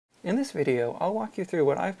In this video, I'll walk you through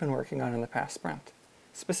what I've been working on in the past sprint.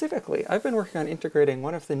 Specifically, I've been working on integrating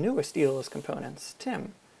one of the newest aeolus components,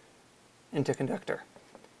 Tim, into Conductor.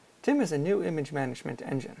 Tim is a new image management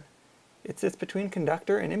engine. It sits between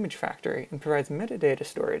Conductor and Image Factory and provides metadata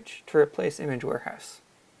storage to replace Image Warehouse.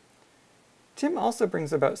 Tim also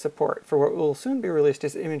brings about support for what will soon be released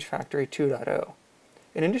as Image Factory 2.0.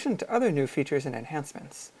 In addition to other new features and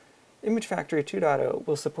enhancements, Image Factory 2.0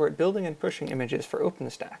 will support building and pushing images for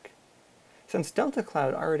OpenStack. Since Delta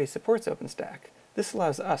Cloud already supports OpenStack, this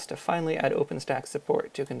allows us to finally add OpenStack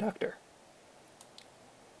support to Conductor.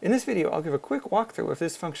 In this video, I'll give a quick walkthrough of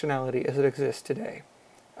this functionality as it exists today.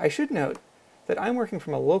 I should note that I'm working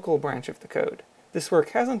from a local branch of the code. This work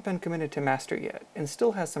hasn't been committed to master yet, and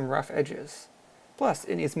still has some rough edges. Plus,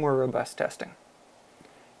 it needs more robust testing.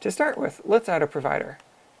 To start with, let's add a provider.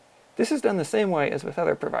 This is done the same way as with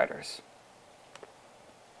other providers.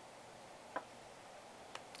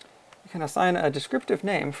 We can assign a descriptive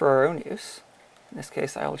name for our own use. In this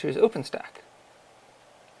case, I will choose OpenStack.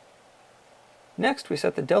 Next, we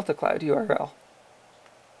set the Delta Cloud URL.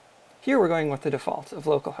 Here we're going with the default of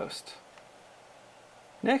localhost.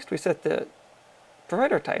 Next, we set the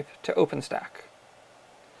provider type to OpenStack.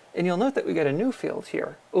 And you'll note that we get a new field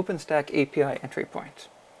here, OpenStack API entry point.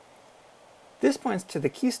 This points to the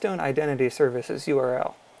Keystone Identity Services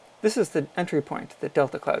URL. This is the entry point that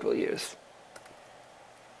Delta Cloud will use.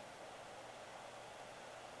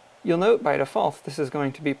 You'll note by default this is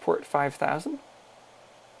going to be port 5000.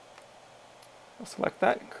 I'll select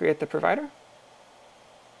that and create the provider.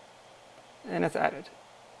 And it's added.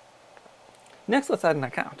 Next, let's add an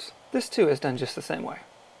account. This too is done just the same way.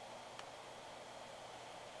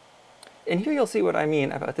 And here you'll see what I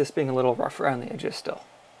mean about this being a little rough around the edges still.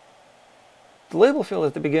 The label field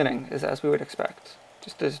at the beginning is as we would expect,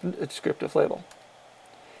 just as a descriptive label.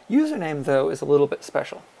 Username, though, is a little bit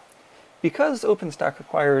special. Because OpenStack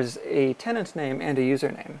requires a tenant name and a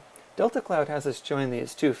username, Delta Cloud has us join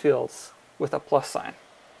these two fields with a plus sign.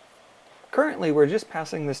 Currently, we're just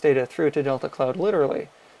passing this data through to Delta Cloud literally,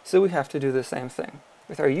 so we have to do the same thing,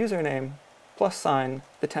 with our username plus sign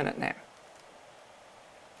the tenant name.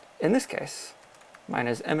 In this case, mine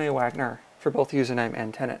is M.A. Wagner for both username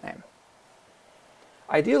and tenant name.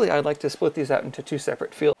 Ideally, I'd like to split these out into two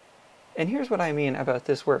separate fields. And here's what I mean about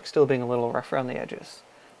this work still being a little rough around the edges.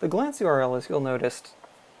 The glance URL, as you'll notice,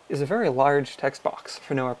 is a very large text box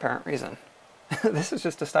for no apparent reason. This is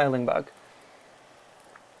just a styling bug.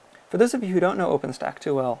 For those of you who don't know OpenStack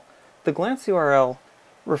too well, the glance URL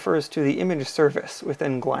refers to the image service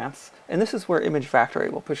within Glance, and this is where Image Factory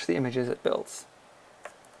will push the images it builds.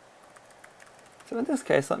 So in this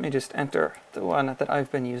case, let me just enter the one that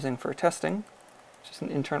I've been using for testing, which is an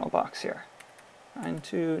internal box here.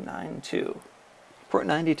 9292. Port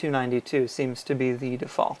 9292 seems to be the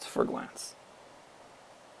default for Glance.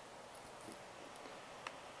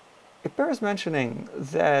 It bears mentioning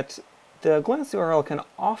that the Glance URL can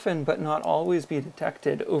often but not always be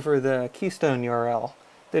detected over the Keystone URL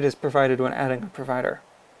that is provided when adding a provider.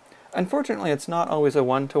 Unfortunately, it's not always a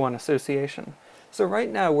one-to-one association, so right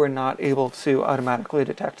now we're not able to automatically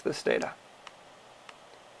detect this data.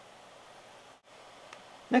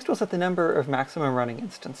 Next, we'll set the number of maximum running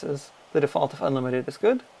instances. The default of unlimited is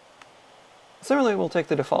good. Similarly, we'll take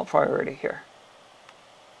the default priority here.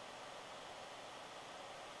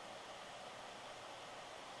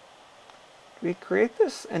 We create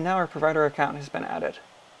this, and now our provider account has been added.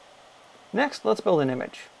 Next, let's build an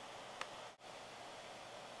image.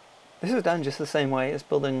 This is done just the same way as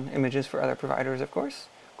building images for other providers, of course.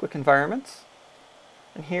 Quick environments.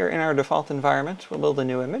 And here in our default environment, we'll build a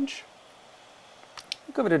new image.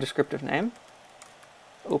 We'll give it a descriptive name.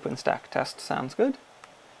 OpenStack test sounds good.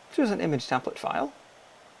 Choose an image template file.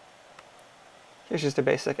 Here's just a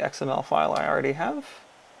basic XML file I already have.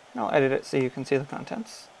 And I'll edit it so you can see the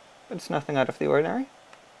contents. But it's nothing out of the ordinary.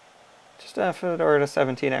 Just a Fedora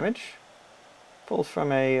 17 image. Pulled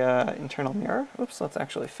from a internal mirror. Oops, let's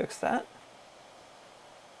actually fix that.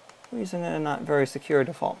 We're using a not very secure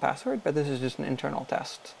default password, but this is just an internal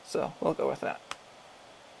test, so we'll go with that.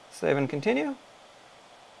 Save and continue.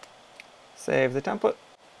 Save the template.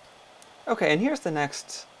 Okay, and here's the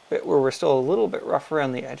next bit where we're still a little bit rough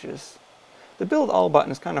around the edges. The build all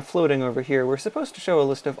button is kind of floating over here. We're supposed to show a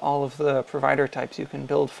list of all of the provider types you can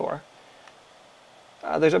build for.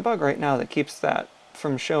 There's a bug right now that keeps that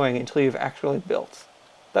from showing until you've actually built.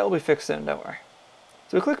 That will be fixed soon, don't worry.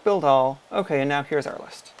 So we click build all. Okay, and now here's our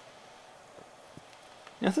list.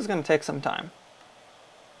 Now, this is going to take some time.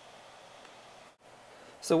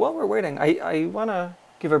 So while we're waiting, I want to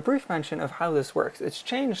give a brief mention of how this works. It's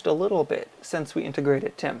changed a little bit since we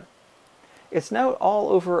integrated Tim. It's now all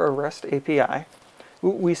over a REST API.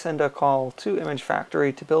 We send a call to Image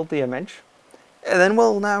Factory to build the image, and then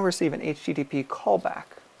we'll now receive an HTTP callback,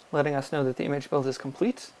 letting us know that the image build is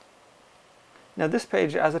complete. Now this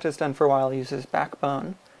page, as it has done for a while, uses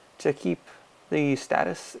Backbone to keep the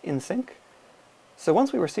status in sync. So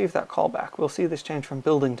once we receive that callback, we'll see this change from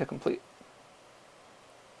building to complete.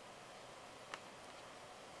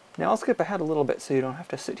 Now I'll skip ahead a little bit so you don't have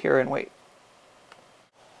to sit here and wait.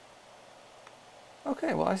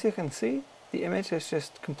 Okay, well, as you can see, the image has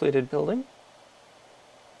just completed building.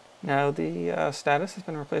 Now the status has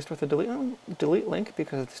been replaced with a delete link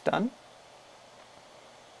because it's done.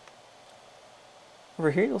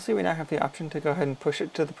 Over here, you'll see we now have the option to go ahead and push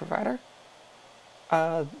it to the provider.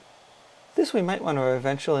 This we might want to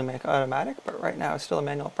eventually make automatic, but right now it's still a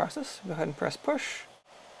manual process. Go ahead and press push.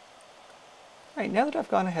 Alright, now that I've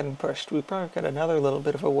gone ahead and pushed, we've probably got another little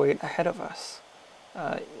bit of a wait ahead of us.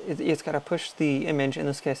 It's got to push the image, in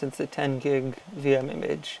this case it's a 10 gig VM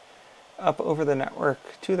image, up over the network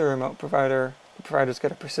to the remote provider. The provider's got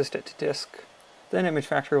to persist it to disk. Then Image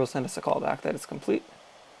Factory will send us a callback that it's complete.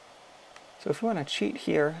 So if you want to cheat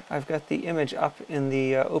here, I've got the image up in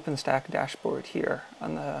the OpenStack dashboard here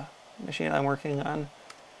on the machine I'm working on.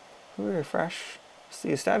 If we refresh, see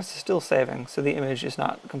the status is still saving, so the image is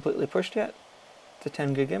not completely pushed yet. It's a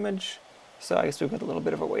 10 gig image, so I guess we've got a little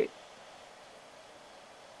bit of a wait.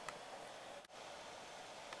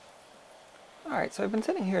 Alright, so I've been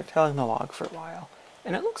sitting here telling the log for a while,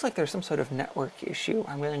 and it looks like there's some sort of network issue.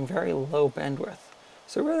 I'm getting very low bandwidth.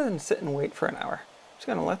 So rather than sit and wait for an hour, I'm just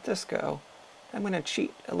going to let this go. I'm going to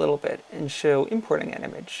cheat a little bit and show importing an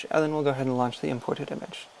image, and then we'll go ahead and launch the imported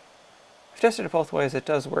image. I've tested it both ways. It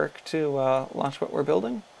does work to launch what we're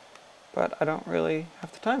building, but I don't really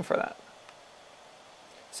have the time for that.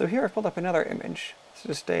 So here I've pulled up another image. It's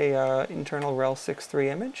just a internal rel 6.3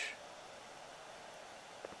 image.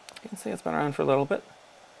 You can see it's been around for a little bit.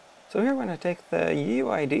 So here we're going to take the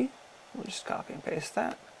UID. We'll just copy and paste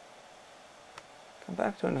that. Come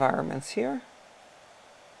back to environments here.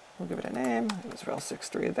 We'll give it a name. It was rel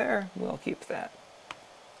 6.3 there. We'll keep that.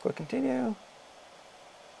 Click continue.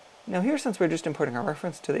 Now here, since we're just importing a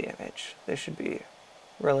reference to the image, this should be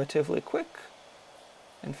relatively quick.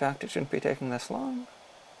 In fact, it shouldn't be taking this long.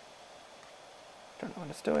 Don't know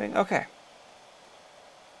what it's doing. Okay.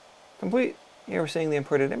 Complete. Here we're seeing the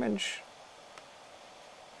imported image.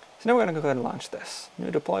 So now we're going to go ahead and launch this.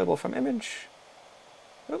 New deployable from image.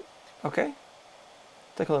 Oh, okay.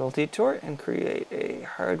 Take a little detour and create a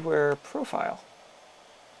hardware profile.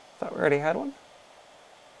 Thought we already had one.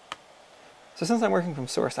 So since I'm working from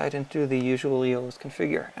source, I didn't do the usual aeolus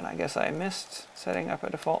configure, and I guess I missed setting up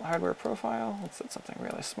a default hardware profile. Let's set something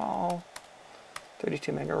really small.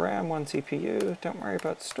 32 mega RAM, 1 CPU. Don't worry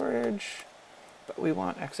about storage, but we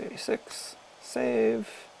want x86. Save.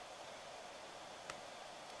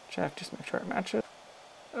 Check, just make sure it matches.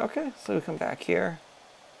 Okay, so we come back here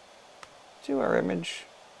to our image.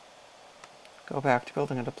 Go back to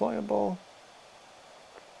building a deployable.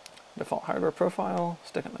 Default hardware profile,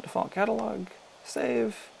 stick in the default catalog,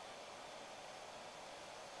 save.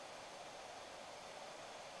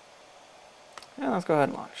 And let's go ahead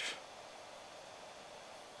and launch.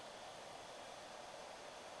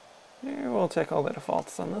 Here we'll take all the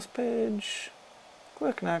defaults on this page,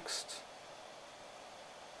 click next,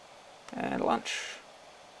 and launch.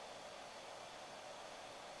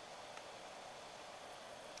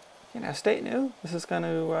 Okay, now state new. This is going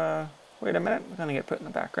to wait a minute, we're going to get put in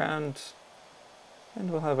the background,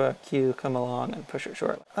 and we'll have a queue come along and push it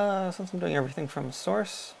shortly. Since I'm doing everything from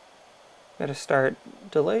source, I'm going to start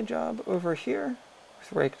delay job over here,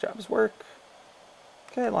 with rake jobs work.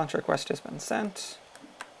 Okay, launch request has been sent.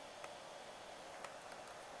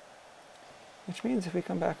 Which means if we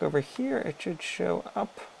come back over here, it should show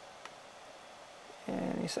up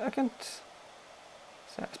any second.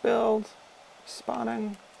 Status build,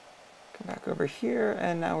 spawning. Come back over here,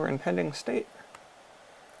 and now we're in pending state.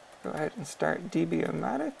 Go ahead and start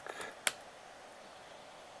db-o-matic.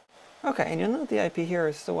 Okay, and you'll note the IP here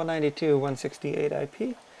is the 192.168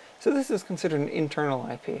 IP. So this is considered an internal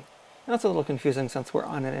IP. And that's a little confusing since we're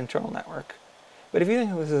on an internal network. But if you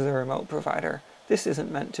think this is a remote provider, this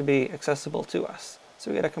isn't meant to be accessible to us.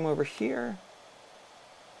 So we gotta come over here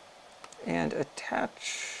and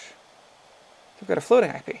attach. We've got a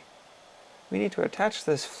floating IP. We need to attach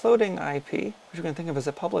this floating IP, which we can think of as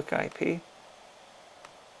a public IP.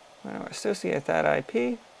 We're going to associate that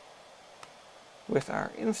IP with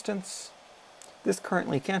our instance. This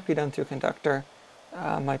currently can't be done through Conductor.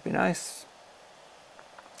 Might be nice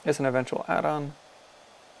as an eventual add-on.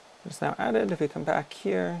 It's now added. If we come back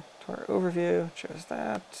here to our overview, it shows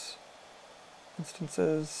that.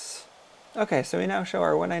 Instances. Okay, so we now show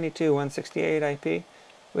our 192.168 IP,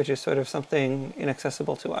 which is sort of something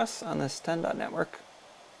inaccessible to us on this 10.0 network.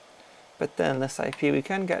 But then this IP we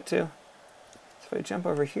can get to. So if I jump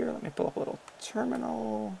over here, let me pull up a little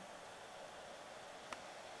terminal.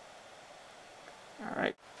 All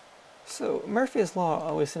right. So Murphy's Law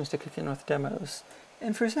always seems to kick in with demos.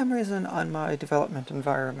 And for some reason on my development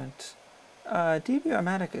environment,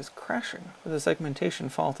 db-o-matic is crashing with a segmentation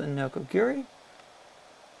fault in Nokogiri.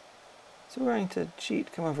 So we're going to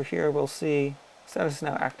cheat, come over here, we'll see status is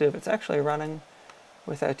now active. It's actually running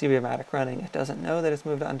without db-o-matic running. It doesn't know that it's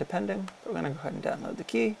moved on to pending, but we're going to go ahead and download the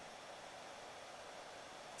key.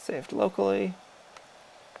 Saved locally.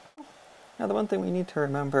 Now the one thing we need to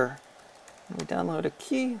remember when we download a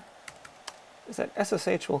key is that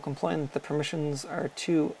SSH will complain that the permissions are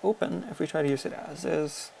too open if we try to use it as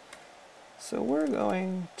is. So we're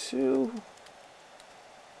going to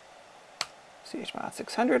chmod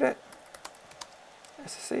 600 it,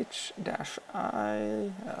 ssh-i,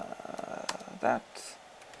 that,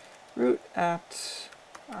 root at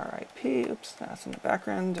RIP, oops, that's in the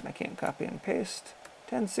background and I can't copy and paste,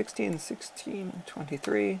 10, 16, 16,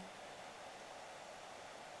 23.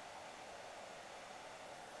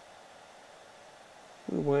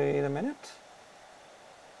 Wait a minute.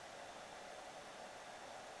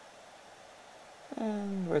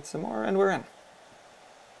 And wait some more, and we're in.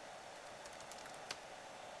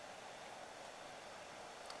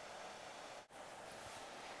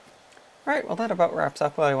 Alright, well that about wraps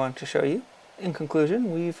up what I wanted to show you. In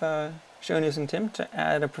conclusion, we've shown using Tim to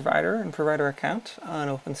add a provider and provider account on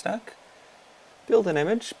OpenStack, build an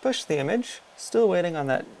image, push the image, still waiting on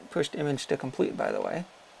that pushed image to complete by the way,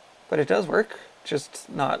 but it does work, just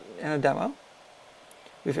not in a demo.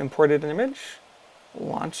 We've imported an image,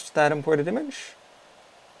 launched that imported image,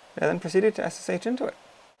 and then proceeded to SSH into it.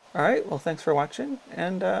 Alright, well thanks for watching,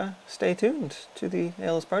 and stay tuned to the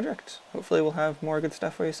aeolus project. Hopefully we'll have more good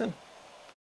stuff for you soon.